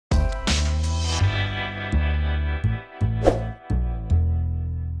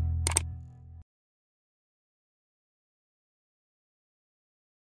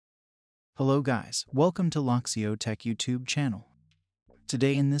Hello guys, welcome to Loxio Tech YouTube channel.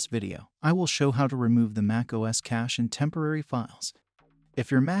 Today in this video, I will show how to remove the macOS cache in temporary files. If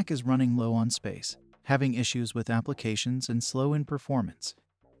your Mac is running low on space, having issues with applications and slow in performance,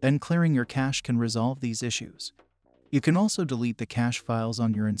 then clearing your cache can resolve these issues. You can also delete the cache files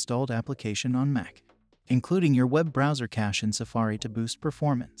on your installed application on Mac, including your web browser cache in Safari to boost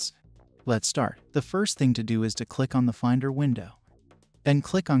performance. Let's start. The first thing to do is to click on the Finder window. Then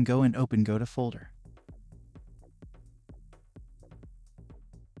click on Go and open Go to folder.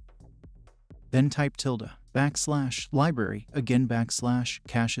 Then type ~library, again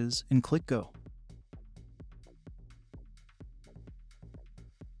 \caches, and click Go.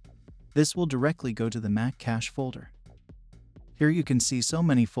 This will directly go to the Mac cache folder. Here you can see so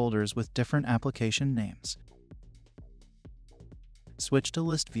many folders with different application names. Switch to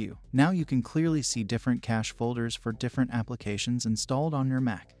List View. Now you can clearly see different cache folders for different applications installed on your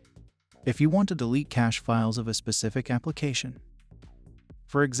Mac. If you want to delete cache files of a specific application,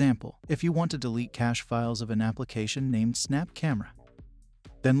 for example, if you want to delete cache files of an application named Snap Camera,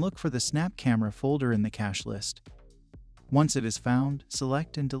 then look for the Snap Camera folder in the cache list. Once it is found,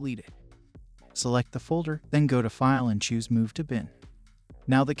 select and delete it. Select the folder, then go to File and choose Move to Bin.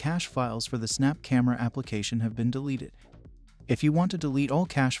 Now the cache files for the Snap Camera application have been deleted. If you want to delete all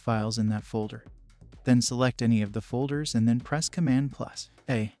cache files in that folder, then select any of the folders and then press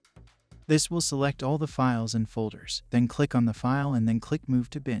Command+A. This will select all the files and folders, then click on the file and then click Move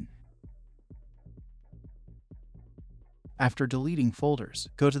to Bin. After deleting folders,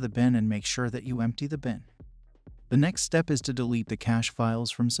 go to the bin and make sure that you empty the bin. The next step is to delete the cache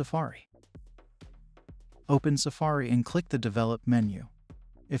files from Safari. Open Safari and click the Develop menu.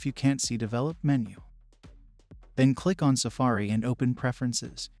 If you can't see Develop menu, then click on Safari and open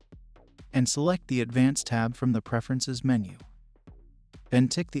Preferences, and select the Advanced tab from the Preferences menu. Then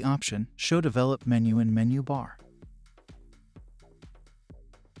tick the option Show Develop menu in menu bar.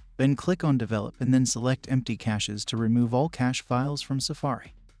 Then click on Develop and then select Empty Caches to remove all cache files from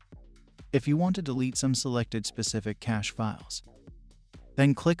Safari. If you want to delete some selected specific cache files,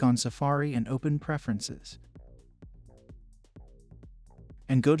 then click on Safari and open Preferences,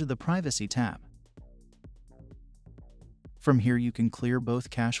 and go to the Privacy tab. From here you can clear both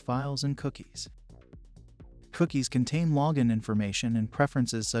cache files and cookies. Cookies contain login information and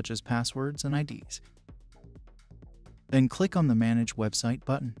preferences such as passwords and IDs. Then click on the Manage Website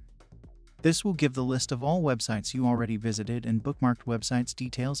button. This will give the list of all websites you already visited and bookmarked websites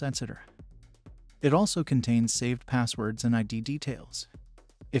details, etc. It also contains saved passwords and ID details.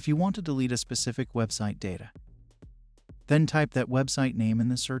 If you want to delete a specific website data, then type that website name in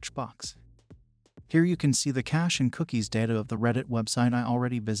the search box. Here you can see the cache and cookies data of the Reddit website I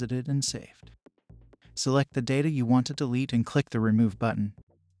already visited and saved. Select the data you want to delete and click the Remove button.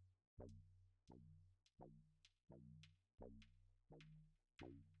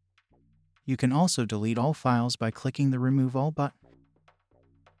 You can also delete all files by clicking the Remove All button.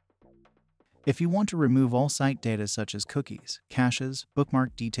 If you want to remove all site data such as cookies, caches,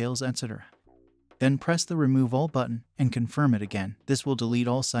 bookmark details, etc., then press the Remove All button and confirm it again. This will delete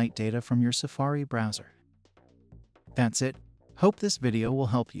all site data from your Safari browser. That's it. Hope this video will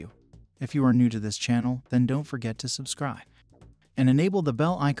help you. If you are new to this channel, then don't forget to subscribe and enable the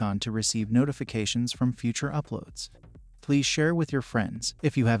bell icon to receive notifications from future uploads. Please share with your friends.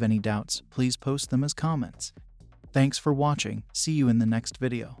 If you have any doubts, please post them as comments. Thanks for watching. See you in the next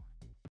video.